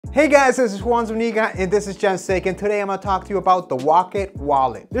Hey guys, this is Juan Zuniga and this is Jansek, and today I'm going to talk to you about the Wocket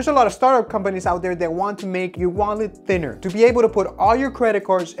wallet. There's a lot of startup companies out there that want to make your wallet thinner, to be able to put all your credit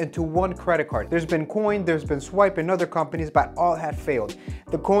cards into one credit card. There's been Coin, there's been Swipe and other companies, but all have failed.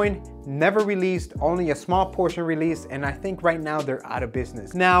 The Coin never released, only a small portion released, and I think right now they're out of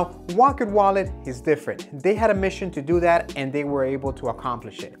business. Now, Wocket wallet is different. They had a mission to do that and they were able to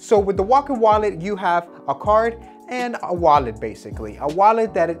accomplish it. So with the Wocket wallet, you have a card and a wallet, basically. A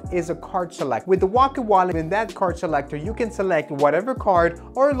wallet that is a card select. With the Wocket wallet, in that card selector, you can select whatever card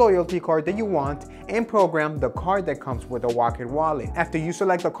or loyalty card that you want and program the card that comes with the Wocket wallet. After you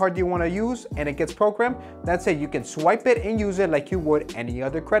select the card you want to use and it gets programmed, that's it. You can swipe it and use it like you would any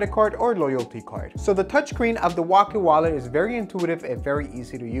other credit card or loyalty card. So the touchscreen of the Wocket wallet is very intuitive and very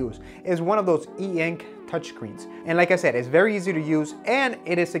easy to use. It's one of those e-ink touchscreens. And like I said, it's very easy to use and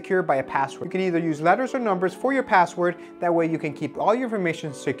it is secured by a password. You can either use letters or numbers for your password. That way you can keep all your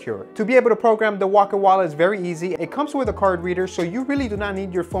information secure. To be able to program the Wocket wallet is very easy. It comes with a card reader, so you really do not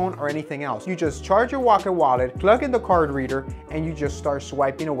need your phone or anything else. You just charge your Wocket wallet, plug in the card reader, and you just start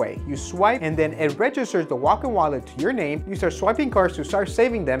swiping away. You swipe and then it registers the Wocket wallet to your name. You start swiping cards to start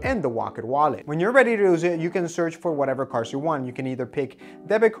saving them in the Wocket wallet. When you're ready to use it, you can search for whatever cards you want. You can either pick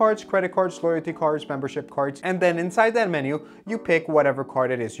debit cards, credit cards, loyalty cards, membership cards, and then inside that menu, you pick whatever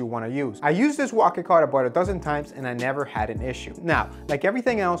card it is you want to use. I used this Wocket card about a dozen times and I never had an issue. Now, like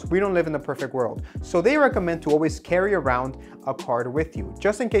everything else, we don't live in the perfect world. So they recommend to always carry around a card with you,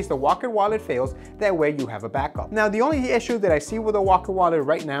 just in case the Wocket wallet fails. That way you have a backup. Now, the only issue that I see with the Wocket wallet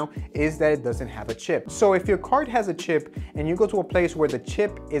right now is that it doesn't have a chip. So if your card has a chip and you go to a place where the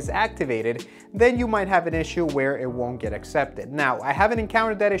chip is activated, then you might have an issue where it won't get accepted. Now, I haven't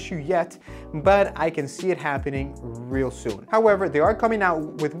encountered that issue yet, but I can see it happening real soon. However, they are coming out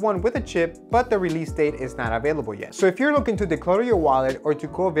with one with a chip, but the release date is not available yet. So if you're looking to declutter your wallet or to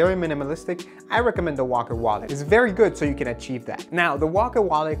go very minimalistic, I recommend the Wocket wallet. It's very good, so you can achieve that. Now, the Wocket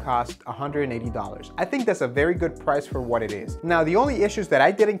wallet costs $180. I think that's a very good price for what it is. Now, the only issues that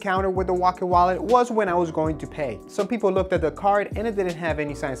I did encounter with the Wocket wallet was when I was going to pay. Some people looked at the card and it didn't have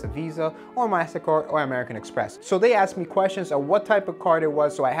any signs of Visa or MasterCard or American Express. So they asked me questions of what type of card it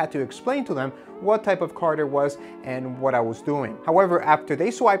was, so I had to explain to them what type of card it was and what I was doing. However, after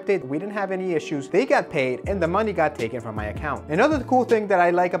they swiped it, we didn't have any issues. They got paid and the money got taken from my account. Another cool thing that I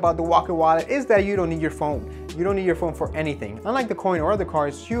like about the Wocket wallet is that you don't need your phone. You don't need your phone for anything. Unlike the Coin or other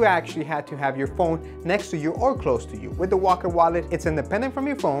cards, you actually had to have your phone next to you or close to you. With the Wocket wallet, it's independent from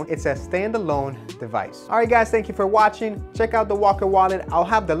your phone. It's a standalone device. All right, guys, thank you for watching. Check out the Wocket wallet. I'll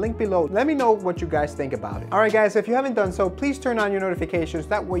have the link below. Let me know what you guys think about it. All right, guys, if you haven't done so, please turn on your notifications.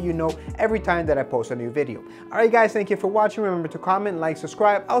 That way you know every time that I post a new video. All right, guys, thank you for watching. Remember to comment, like,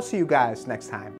 subscribe. I'll see you guys next time.